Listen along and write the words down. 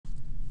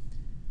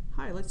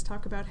Hi, let's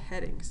talk about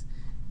headings.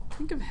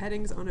 Think of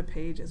headings on a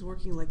page as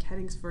working like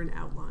headings for an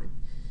outline.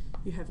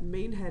 You have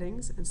main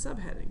headings and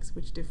subheadings,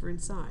 which differ in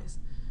size.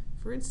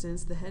 For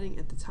instance, the heading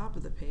at the top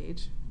of the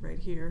page, right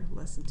here,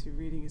 Lesson 2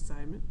 Reading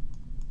Assignment,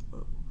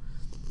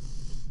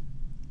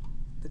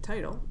 the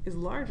title, is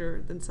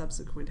larger than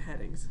subsequent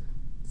headings.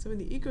 So in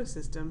the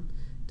ecosystem,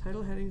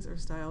 title headings are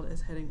styled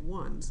as heading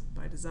 1s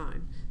by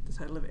design. The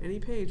title of any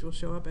page will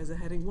show up as a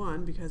heading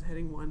 1 because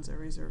heading 1s are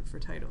reserved for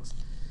titles.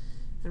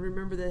 And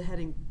remember that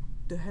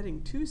the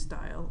heading 2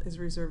 style is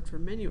reserved for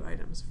menu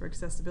items for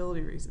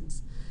accessibility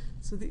reasons.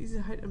 So these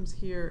items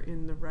here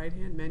in the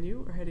right-hand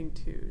menu are heading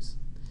 2s.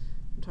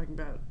 I'm talking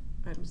about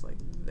items like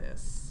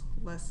this: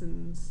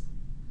 lessons,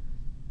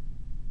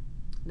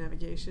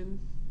 navigation,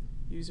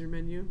 user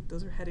menu.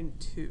 Those are heading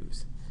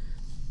 2s.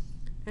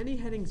 Any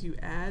headings you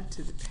add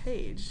to the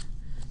page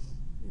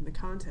in the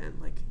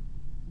content, like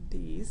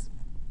these,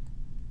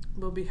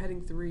 will be heading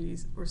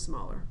 3s or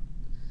smaller.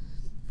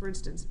 For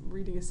instance,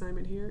 reading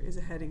assignment here is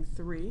a heading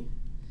 3,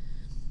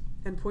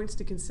 and points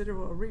to consider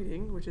while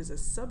reading, which is a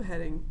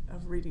subheading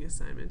of reading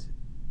assignment,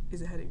 is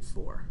a heading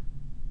 4.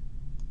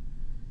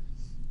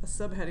 A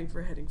subheading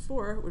for heading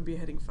 4 would be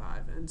heading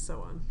 5, and so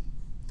on.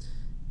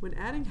 When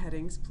adding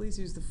headings, please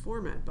use the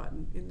Format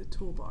button in the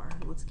toolbar.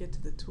 And let's get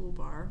to the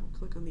toolbar. We'll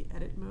click on the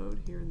Edit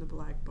mode here in the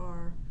black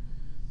bar.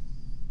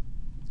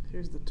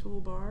 Here's the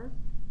toolbar.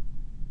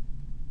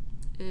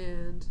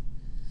 And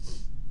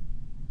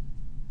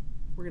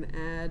we're going to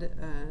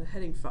add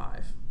heading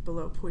 5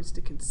 below points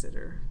to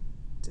consider.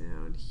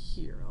 Down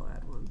here, I'll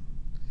add one.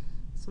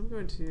 So I'm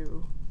going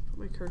to put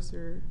my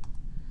cursor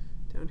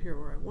down here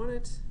where I want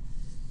it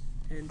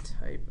and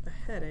type a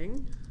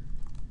heading,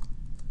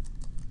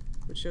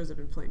 which shows up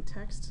in plain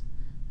text,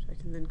 which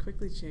I can then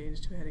quickly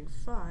change to heading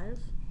 5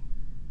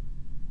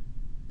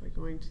 by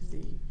going to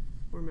the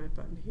Format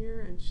button here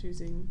and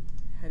choosing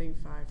heading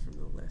 5 from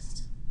the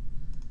list.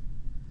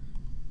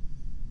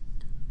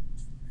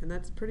 And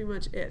that's pretty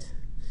much it.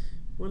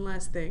 One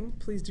last thing,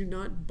 please do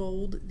not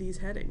bold these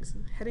headings.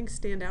 Headings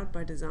stand out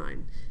by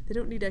design. They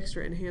don't need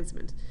extra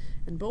enhancement,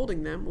 and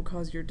bolding them will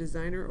cause your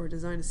designer or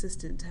design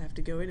assistant to have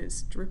to go in and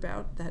strip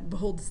out that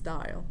bold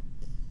style.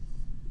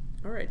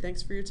 Alright,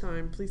 thanks for your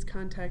time. Please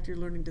contact your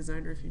learning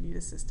designer if you need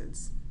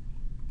assistance.